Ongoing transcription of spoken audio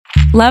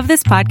Love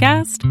this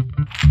podcast?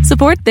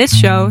 Support this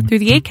show through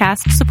the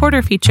Acast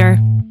supporter feature.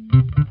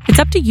 It's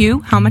up to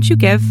you how much you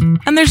give,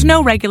 and there's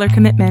no regular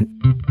commitment.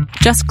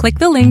 Just click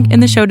the link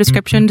in the show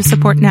description to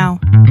support now.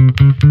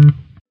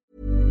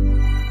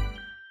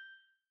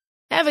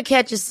 Ever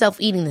catch yourself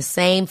eating the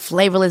same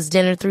flavorless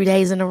dinner 3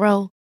 days in a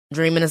row?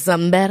 Dreaming of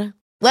something better?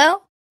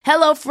 Well,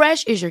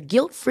 HelloFresh is your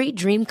guilt-free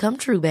dream come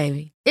true,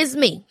 baby. It's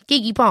me,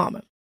 Keke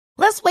Palmer.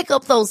 Let's wake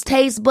up those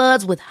taste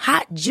buds with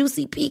hot,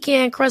 juicy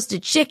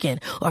pecan-crusted chicken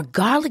or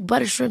garlic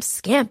butter shrimp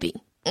scampi.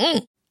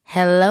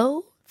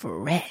 Hello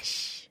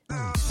Fresh.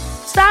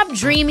 Stop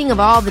dreaming of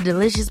all the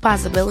delicious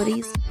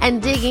possibilities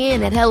and dig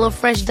in at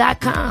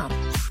HelloFresh.com.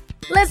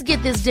 Let's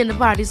get this dinner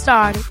party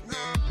started.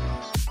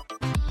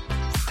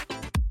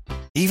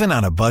 Even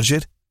on a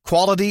budget,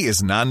 quality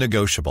is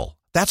non-negotiable.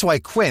 That's why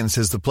Quince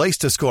is the place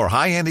to score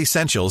high-end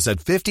essentials at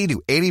 50 to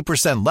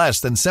 80%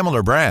 less than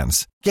similar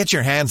brands. Get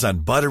your hands on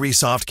buttery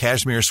soft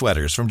cashmere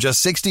sweaters from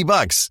just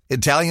 $60,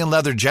 Italian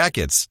leather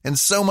jackets, and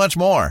so much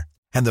more.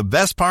 And the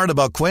best part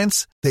about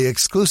Quince, they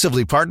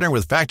exclusively partner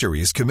with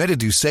factories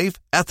committed to safe,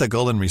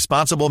 ethical, and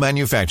responsible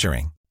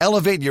manufacturing.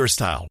 Elevate your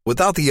style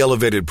without the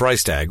elevated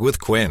price tag with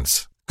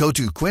Quince. Go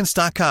to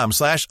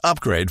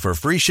quince.com/upgrade for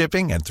free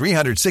shipping and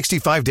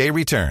 365-day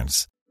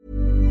returns.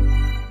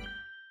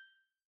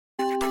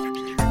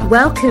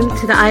 Welcome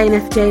to the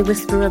INFJ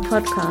Whisperer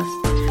podcast,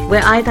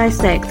 where I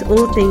dissect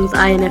all things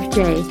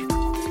INFJ.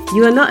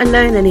 You are not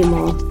alone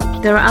anymore.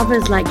 There are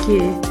others like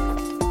you.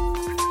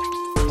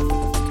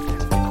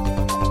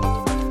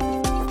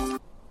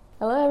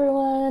 Hello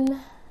everyone.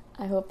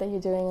 I hope that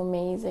you're doing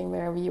amazing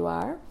wherever you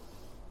are.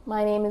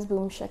 My name is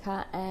Boom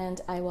Shaka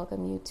and I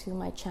welcome you to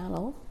my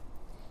channel.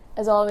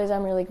 As always,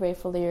 I'm really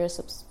grateful that you're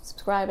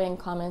subscribing,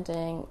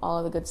 commenting, all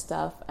of the good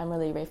stuff. I'm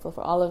really grateful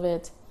for all of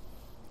it.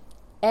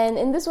 And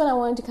in this one, I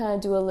wanted to kind of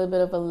do a little bit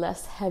of a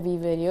less heavy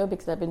video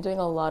because I've been doing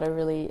a lot of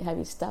really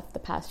heavy stuff the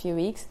past few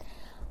weeks.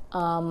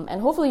 And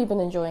hopefully you've been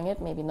enjoying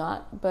it, maybe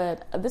not.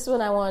 But this one,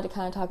 I wanted to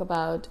kind of talk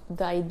about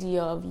the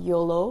idea of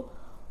YOLO,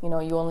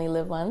 you only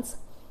live once.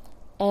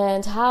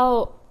 And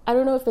how, I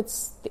don't know if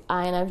it's the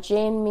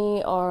INFJ in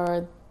me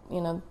or,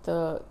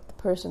 the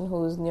person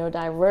who's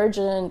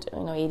neurodivergent,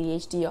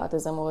 ADHD,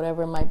 autism, or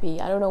whatever it might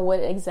be. I don't know what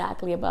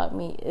exactly about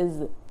me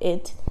is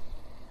it.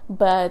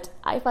 But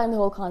I find the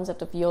whole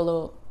concept of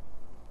YOLO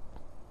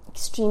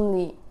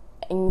extremely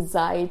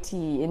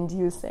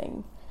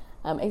anxiety-inducing.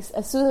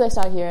 As soon as I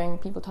start hearing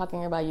people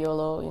talking about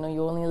YOLO,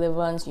 you only live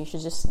once, you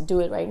should just do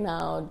it right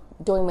now,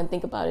 don't even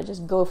think about it,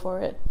 just go for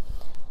it.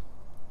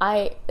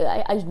 I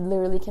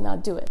literally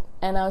cannot do it.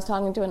 And I was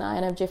talking to an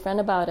INFJ friend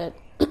about it,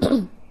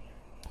 and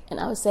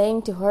I was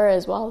saying to her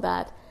as well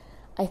that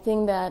I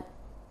think that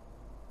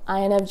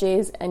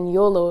INFJs and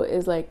YOLO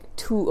is like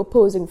two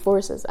opposing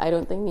forces. I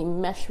don't think they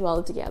mesh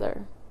well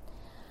together.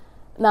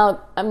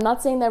 Now, I'm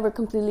not saying that we're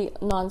completely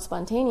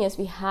non-spontaneous.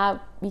 We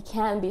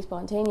can be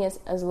spontaneous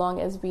as long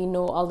as we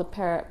know all the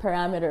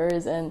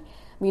parameters and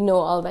we know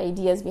all the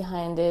ideas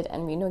behind it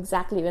and we know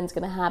exactly when it's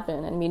going to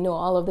happen and we know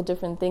all of the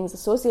different things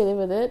associated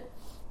with it.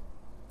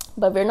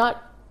 But we're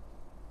not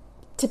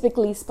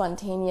typically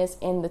spontaneous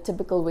in the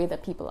typical way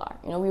that people are.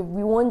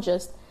 We won't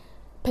just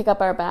pick up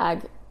our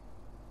bag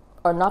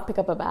or not pick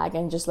up a bag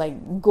and just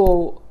like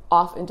go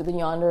off into the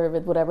yonder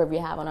with whatever we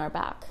have on our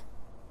back.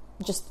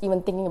 Just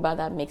even thinking about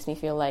that makes me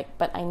feel like,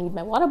 but I need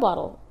my water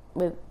bottle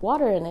with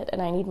water in it,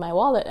 and I need my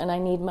wallet, and I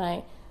need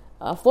my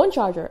phone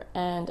charger,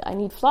 and I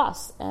need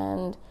floss,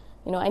 and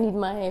I need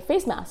my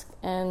face mask,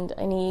 and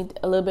I need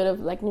a little bit of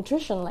like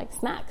nutrition, like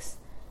snacks,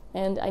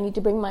 and I need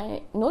to bring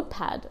my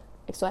notepad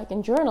so I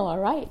can journal or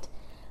write,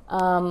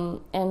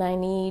 and I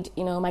need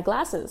my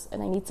glasses,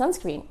 and I need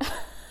sunscreen.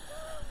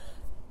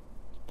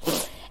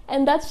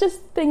 And that's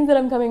just things that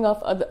I'm coming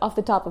off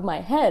the top of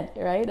my head,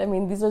 right? I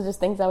mean, these are just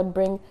things I would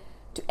bring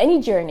to any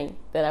journey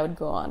that I would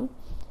go on.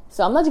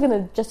 So I'm not going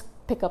to just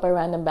pick up a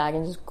random bag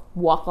and just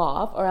walk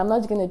off, or I'm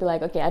not going to be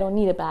like, okay, I don't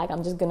need a bag.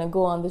 I'm just going to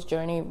go on this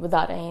journey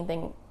without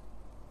anything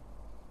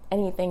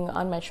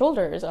on my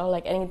shoulders or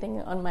like anything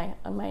in my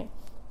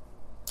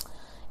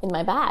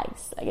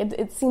bags. Like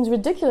it seems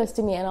ridiculous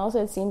to me, and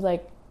also it seems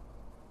like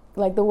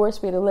the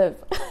worst way to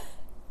live.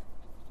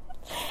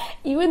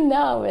 Even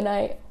now, when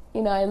I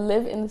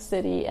live in the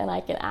city and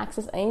I can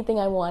access anything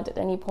I want at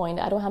any point.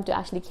 I don't have to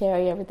actually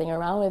carry everything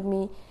around with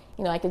me.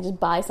 I can just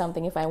buy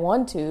something if I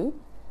want to.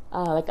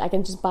 Like I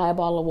can just buy a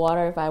bottle of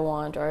water if I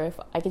want, or if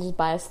I can just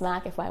buy a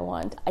snack if I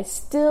want. I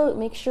still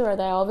make sure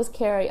that I always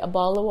carry a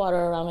bottle of water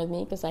around with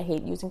me because I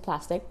hate using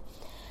plastic.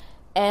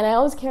 And I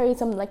always carry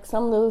some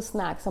little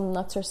snack, some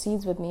nuts or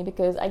seeds with me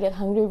because I get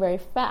hungry very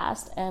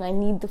fast and I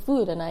need the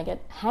food, and I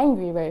get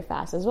hangry very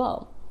fast as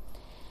well.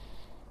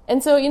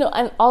 And so,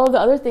 and all of the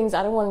other things,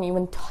 I don't want to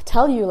even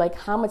tell you like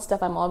how much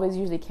stuff I'm always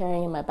usually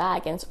carrying in my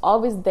bag, and it's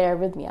always there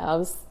with me.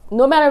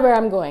 No matter where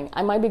I'm going,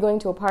 I might be going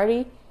to a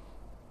party,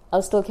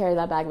 I'll still carry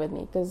that bag with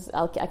me because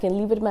I can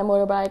leave it in my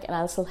motorbike and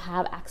I'll still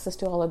have access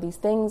to all of these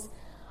things.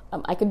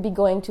 I could be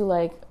going to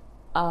like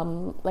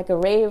like a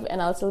rave,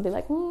 and I'll still be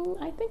like,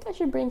 I think I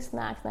should bring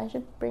snacks, and I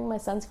should bring my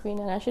sunscreen,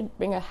 and I should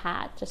bring a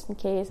hat just in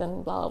case,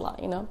 and blah, blah,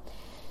 blah,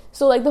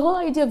 So like the whole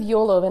idea of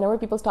YOLO, whenever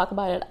people talk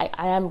about it,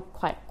 I am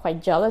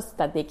quite jealous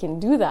that they can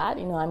do that.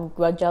 I'm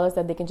quite jealous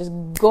that they can just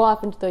go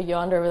off into the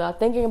yonder without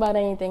thinking about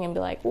anything and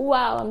be like,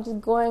 wow, I'm just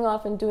going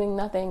off and doing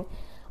nothing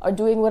or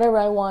doing whatever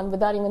I want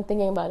without even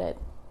thinking about it.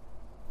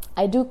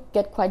 I do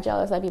get quite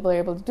jealous that people are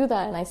able to do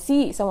that, and I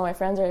see some of my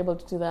friends are able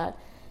to do that,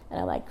 and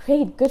I'm like,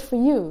 great, good for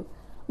you.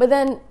 But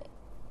then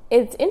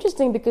it's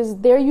interesting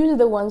because they're usually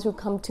the ones who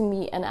come to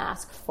me and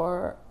ask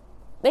for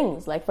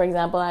things. Like, for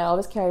example, I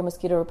always carry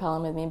mosquito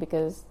repellent with me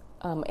because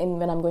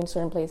when I'm going to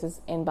certain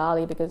places in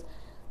Bali, because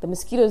the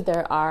mosquitoes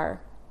there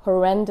are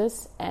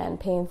horrendous and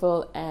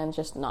painful and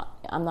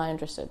I'm not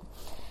interested.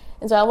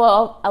 And so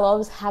I'll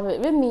always have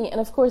it with me. And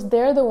of course,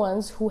 they're the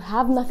ones who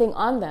have nothing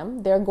on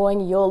them. They're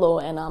going YOLO,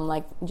 and I'm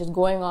like just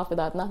going off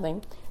without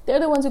nothing. They're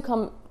the ones who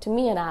come to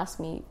me and ask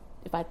me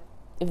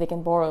if they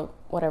can borrow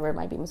whatever it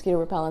might be, mosquito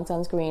repellent,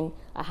 sunscreen,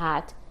 a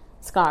hat,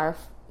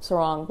 scarf,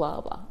 sarong, blah,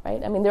 blah,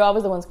 right? I mean, they're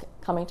always the ones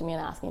coming to me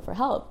and asking for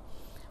help.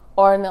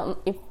 Or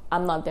if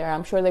I'm not there,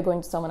 I'm sure they're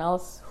going to someone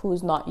else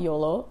who's not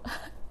YOLO,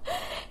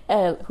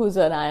 and who's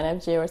an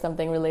INFJ or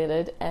something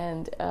related,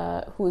 and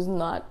who's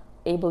not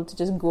able to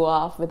just go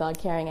off without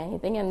carrying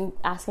anything, and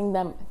asking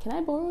them, can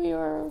I borrow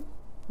your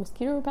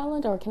mosquito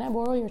repellent, or can I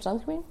borrow your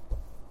sunscreen?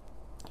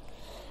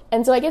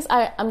 And so I guess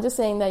I'm just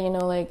saying that,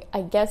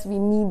 I guess we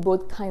need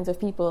both kinds of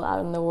people out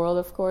in the world,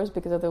 of course,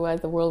 because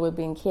otherwise the world would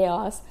be in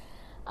chaos.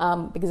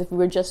 Because if we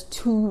were just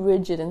too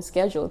rigid and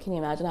scheduled, can you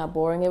imagine how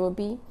boring it would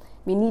be?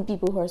 We need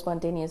people who are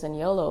spontaneous and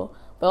YOLO,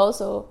 but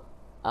also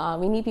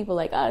we need people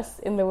like us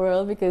in the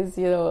world, because,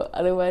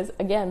 otherwise,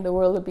 again, the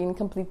world would be in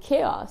complete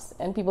chaos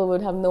and people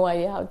would have no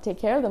idea how to take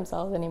care of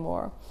themselves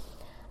anymore.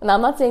 And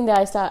I'm not saying that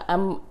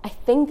I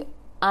think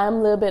I'm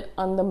a little bit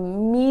on the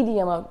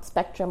medium of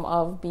spectrum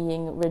of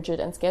being rigid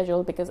and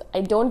scheduled, because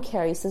I don't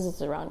carry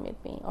scissors around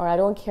with me, or I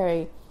don't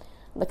carry,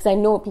 because I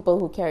know people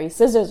who carry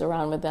scissors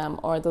around with them,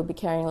 or they'll be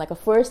carrying like a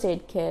first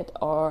aid kit,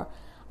 or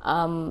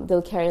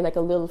they'll carry like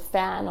a little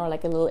fan or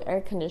like a little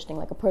air conditioning,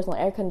 like a personal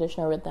air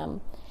conditioner with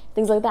them,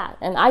 things like that.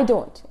 And I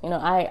don't,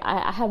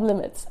 I have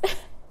limits.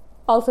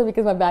 Also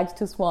because my bag's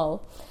too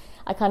small.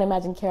 I can't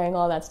imagine carrying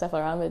all that stuff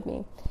around with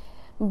me.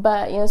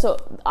 But, so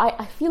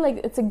I feel like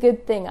it's a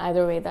good thing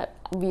either way that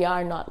we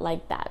are not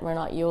like that. We're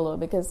not YOLO,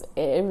 because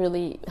it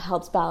really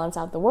helps balance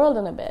out the world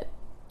in a bit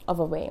of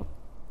a way.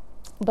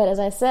 But as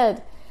I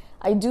said,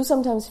 I do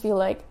sometimes feel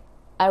like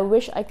I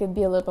wish I could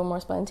be a little bit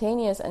more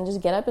spontaneous and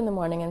just get up in the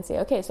morning and say,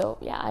 okay, so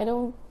yeah, I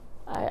know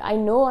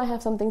I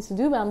have some things to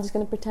do, but I'm just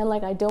going to pretend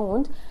like I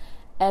don't.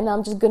 And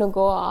I'm just going to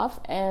go off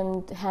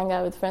and hang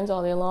out with friends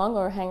all day long,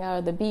 or hang out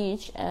at the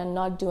beach and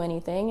not do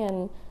anything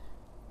and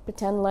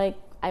pretend like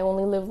I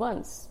only live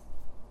once.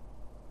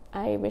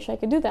 I wish I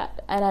could do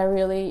that. And I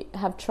really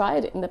have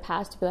tried in the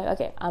past to be like,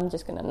 okay, I'm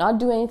just going to not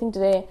do anything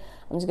today.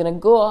 I'm just going to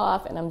go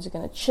off and I'm just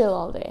going to chill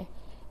all day.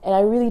 And I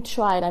really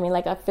tried. I mean,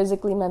 like, I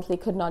physically, mentally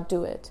could not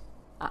do it.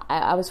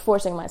 I was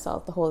forcing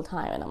myself the whole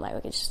time. And I'm like,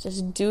 okay,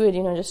 just do it,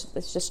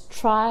 let's just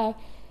try.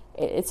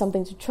 It's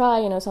something to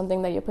try,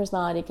 something that your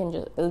personality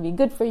it'll be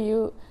good for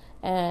you.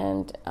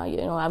 And,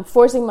 I'm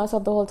forcing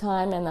myself the whole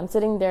time, and I'm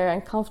sitting there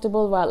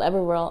uncomfortable while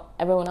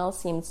everyone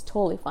else seems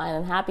totally fine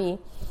and happy.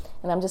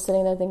 And I'm just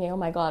sitting there thinking, oh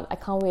my God, I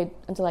can't wait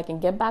until I can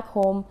get back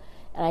home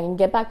and I can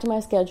get back to my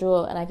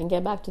schedule and I can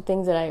get back to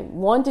things that I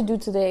want to do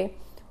today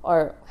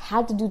or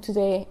had to do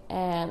today,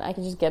 and I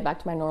can just get back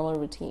to my normal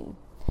routine.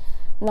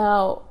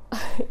 Now,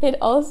 it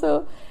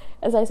also,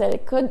 as I said,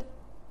 it could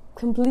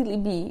completely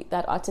be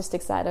that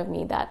autistic side of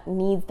me that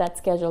needs that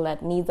schedule,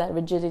 that needs that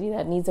rigidity,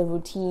 that needs a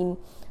routine,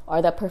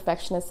 or the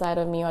perfectionist side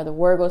of me, or the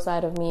Virgo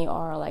side of me,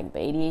 or like the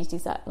ADHD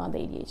side, not the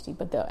ADHD,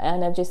 but the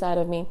INFJ side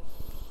of me.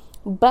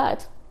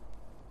 But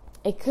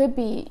it could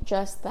be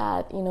just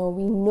that,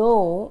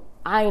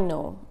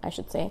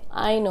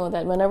 I know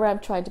that whenever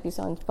I've tried to be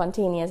so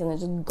spontaneous and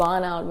it's just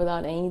gone out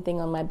without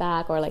anything on my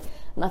back, or like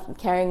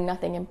carrying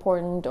nothing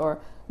important, or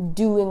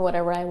doing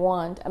whatever I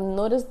want, I've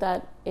noticed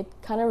that it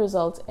kind of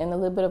results in a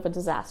little bit of a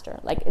disaster.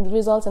 Like, it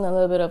results in a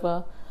little bit of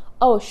a,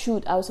 oh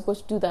shoot, I was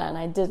supposed to do that and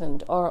I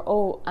didn't, or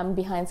oh, I'm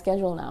behind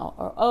schedule now,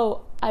 or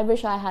oh, I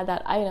wish I had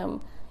that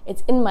item.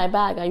 It's in my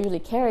bag, I usually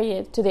carry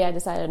it. Today I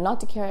decided not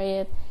to carry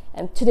it,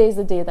 and today's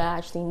the day that I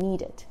actually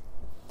need it.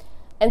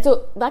 And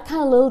so that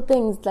kind of little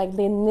things, like,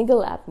 they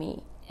niggle at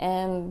me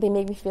and they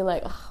make me feel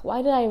like,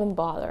 why did I even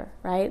bother,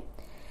 right?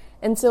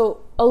 And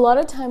so a lot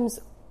of times,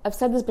 I've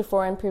said this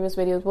before in previous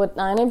videos, what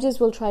INFJs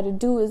will try to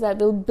do is that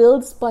we'll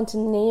build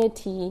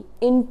spontaneity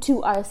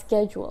into our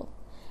schedule.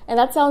 And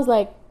that sounds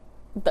like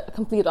the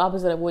complete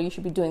opposite of what you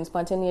should be doing.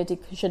 Spontaneity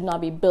should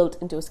not be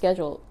built into a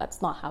schedule.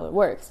 That's not how it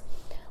works.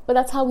 But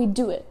that's how we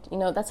do it.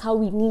 That's how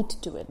we need to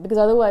do it. Because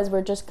otherwise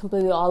we're just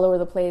completely all over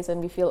the place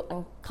and we feel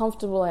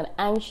uncomfortable and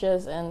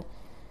anxious and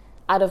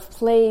out of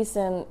place,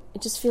 and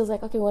it just feels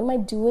like, okay, what am I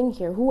doing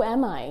here? Who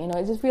am I?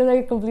 It just feels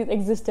like a complete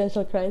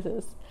existential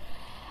crisis.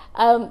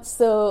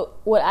 So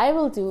what I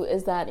will do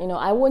is that,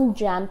 I won't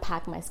jam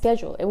pack my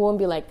schedule. It won't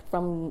be like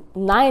from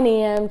 9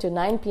 a.m. to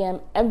 9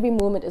 p.m. every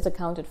moment is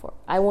accounted for.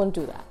 I won't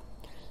do that.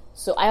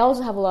 So I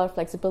also have a lot of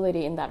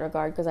flexibility in that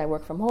regard because I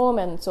work from home,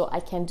 and so I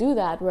can do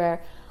that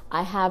where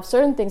I have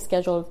certain things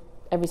scheduled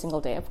every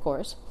single day, of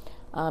course,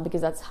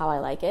 because that's how I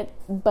like it.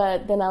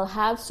 But then I'll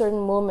have certain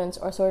moments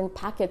or certain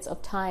packets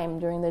of time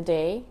during the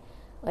day,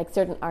 like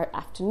certain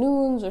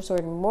afternoons or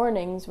certain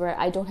mornings where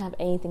I don't have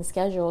anything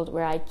scheduled,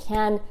 where I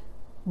can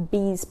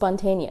be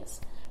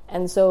spontaneous.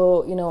 And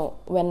so,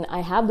 when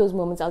I have those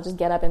moments, I'll just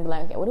get up and be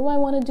like, okay, what do I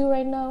want to do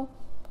right now?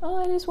 Oh,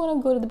 I just want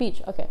to go to the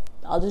beach. Okay,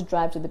 I'll just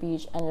drive to the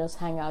beach and just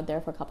hang out there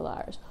for a couple of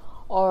hours.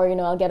 Or,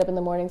 I'll get up in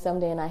the morning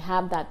someday and I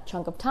have that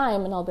chunk of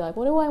time and I'll be like,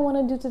 what do I want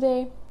to do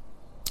today?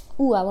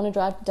 Ooh, I want to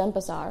drive to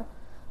Denpasar.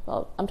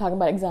 Well, I'm talking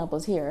about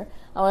examples here.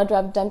 I want to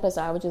drive to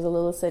Denpasar, which is a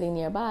little city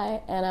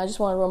nearby, and I just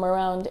want to roam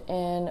around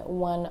in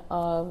one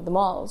of the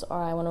malls, or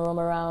I want to roam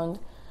around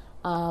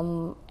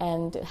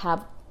and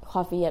have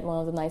coffee at one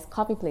of the nice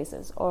coffee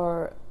places,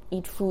 or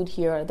eat food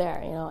here or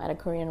there, at a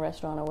Korean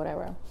restaurant or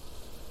whatever.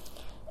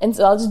 And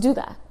so I'll just do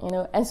that,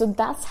 And so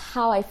that's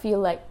how I feel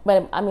like,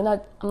 but I'm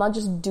not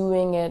just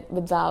doing it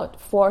without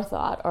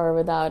forethought or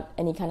without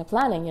any kind of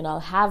planning. I'll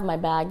have my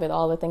bag with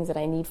all the things that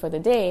I need for the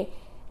day,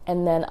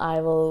 and then I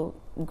will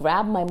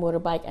grab my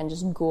motorbike and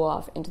just go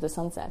off into the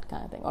sunset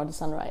kind of thing, or the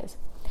sunrise.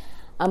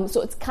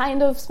 So it's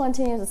kind of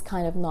spontaneous, it's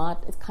kind of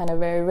not. It's kind of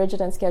very rigid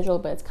and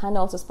scheduled, but it's kind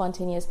of also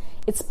spontaneous.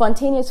 It's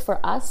spontaneous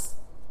for us.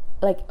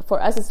 Like, for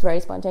us, it's very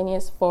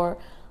spontaneous. For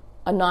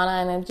a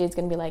non-INFJ, it's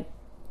going to be like,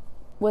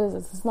 what is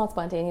this? It's not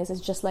spontaneous. It's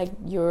just like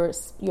you're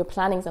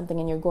planning something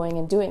and you're going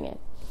and doing it.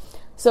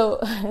 So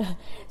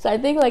I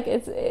think like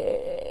it's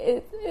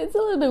a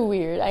little bit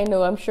weird. I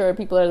know, I'm sure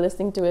people are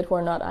listening to it who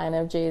are not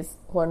INFJs,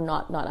 who are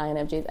not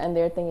INFJs, and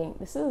they're thinking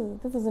this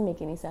doesn't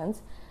make any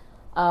sense.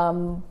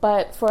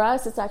 But for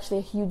us, it's actually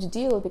a huge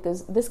deal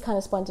because this kind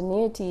of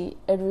spontaneity,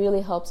 it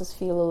really helps us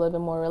feel a little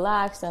bit more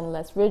relaxed and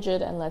less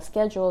rigid and less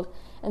scheduled.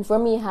 And for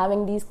me,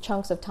 having these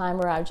chunks of time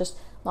where I've just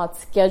not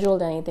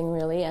scheduled anything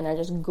really, and I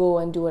just go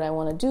and do what I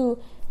want to do,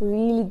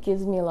 really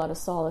gives me a lot of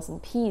solace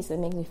and peace. It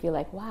makes me feel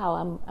like,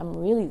 wow, I'm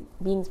really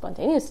being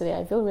spontaneous today.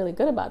 I feel really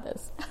good about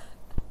this.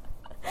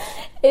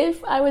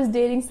 If I was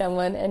dating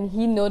someone and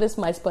he noticed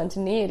my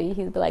spontaneity,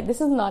 he'd be like, this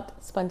is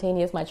not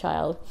spontaneous, my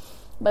child.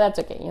 But that's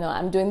okay.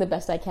 I'm doing the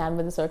best I can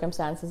with the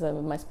circumstances and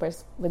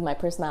with my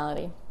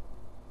personality.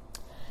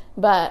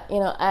 But,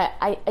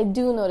 I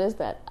do notice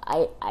that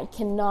I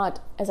cannot,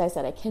 as I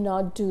said, I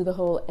cannot do the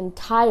whole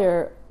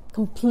entire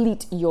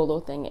complete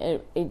YOLO thing.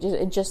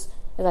 It just,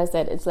 as I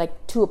said, it's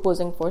like two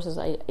opposing forces.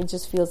 It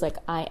just feels like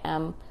I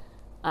am,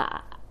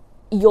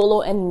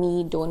 YOLO and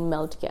me don't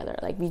meld together.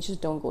 Like, we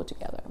just don't go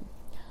together.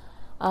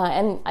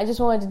 And I just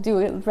wanted to do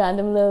a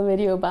random little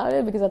video about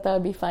it because I thought it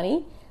would be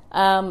funny.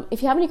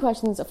 If you have any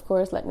questions, of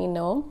course, let me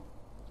know.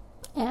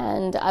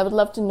 And I would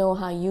love to know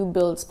how you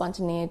build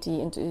spontaneity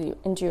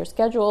into your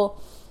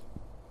schedule.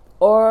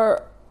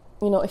 Or,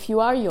 if you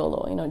are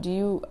YOLO,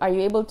 are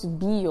you able to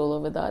be YOLO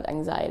without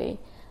anxiety?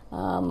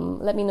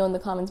 Let me know in the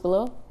comments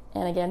below.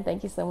 And again,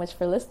 thank you so much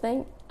for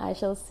listening. I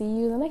shall see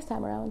you the next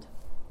time around.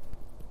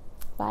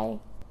 Bye.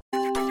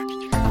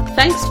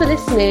 Thanks for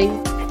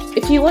listening.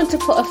 If you want to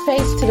put a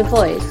face to the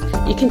voice,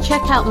 you can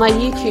check out my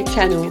YouTube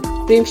channel,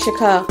 Boom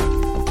Shakar.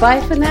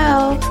 Bye for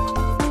now.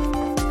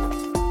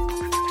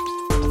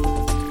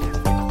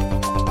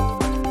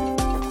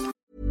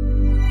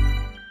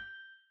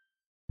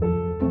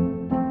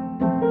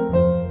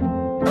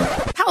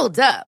 Hold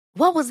up.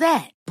 What was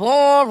that?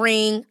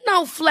 Boring.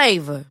 No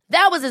flavor.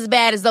 That was as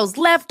bad as those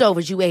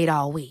leftovers you ate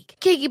all week.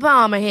 Keke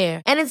Palmer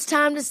here. And it's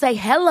time to say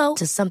hello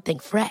to something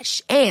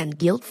fresh and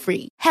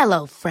guilt-free.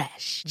 Hello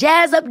Fresh.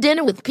 Jazz up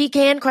dinner with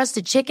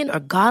pecan-crusted chicken or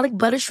garlic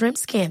butter shrimp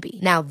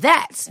scampi. Now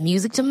that's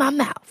music to my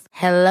mouth.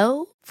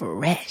 Hello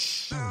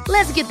Fresh.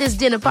 Let's get this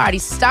dinner party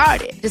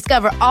started.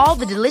 Discover all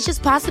the delicious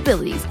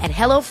possibilities at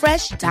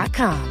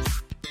HelloFresh.com.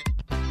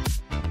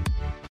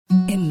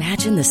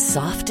 Imagine the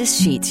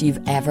softest sheets you've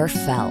ever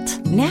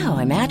felt. Now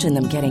imagine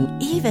them getting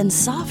even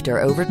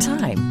softer over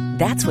time.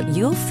 That's what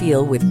you'll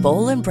feel with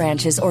Boll &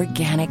 Branch's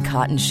organic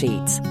cotton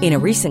sheets. In a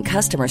recent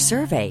customer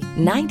survey,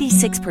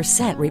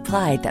 96%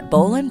 replied that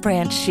Boll &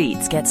 Branch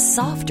sheets get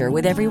softer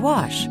with every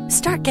wash.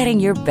 Start getting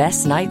your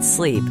best night's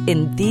sleep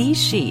in these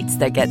sheets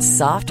that get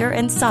softer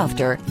and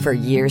softer for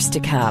years to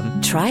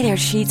come. Try their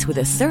sheets with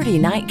a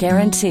 30-night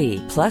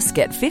guarantee. Plus,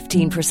 get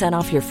 15%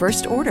 off your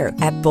first order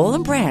at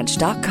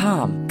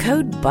bollandbranch.com.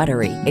 Code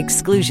BUTTERY.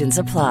 Exclusions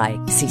apply.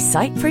 See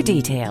site for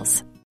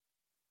details.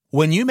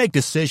 When you make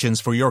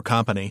decisions for your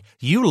company,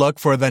 you look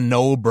for the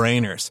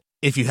no-brainers.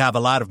 If you have a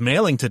lot of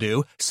mailing to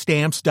do,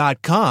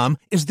 Stamps.com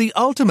is the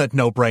ultimate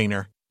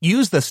no-brainer.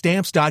 Use the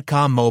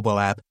Stamps.com mobile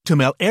app to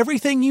mail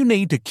everything you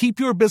need to keep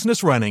your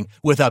business running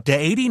with up to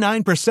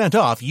 89%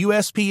 off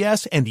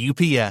USPS and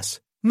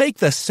UPS. Make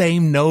the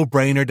same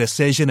no-brainer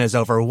decision as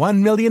over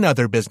 1 million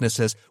other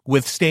businesses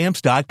with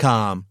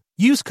Stamps.com.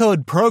 Use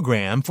code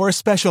PROGRAM for a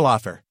special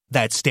offer.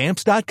 That's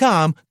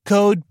Stamps.com,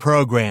 code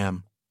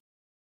PROGRAM.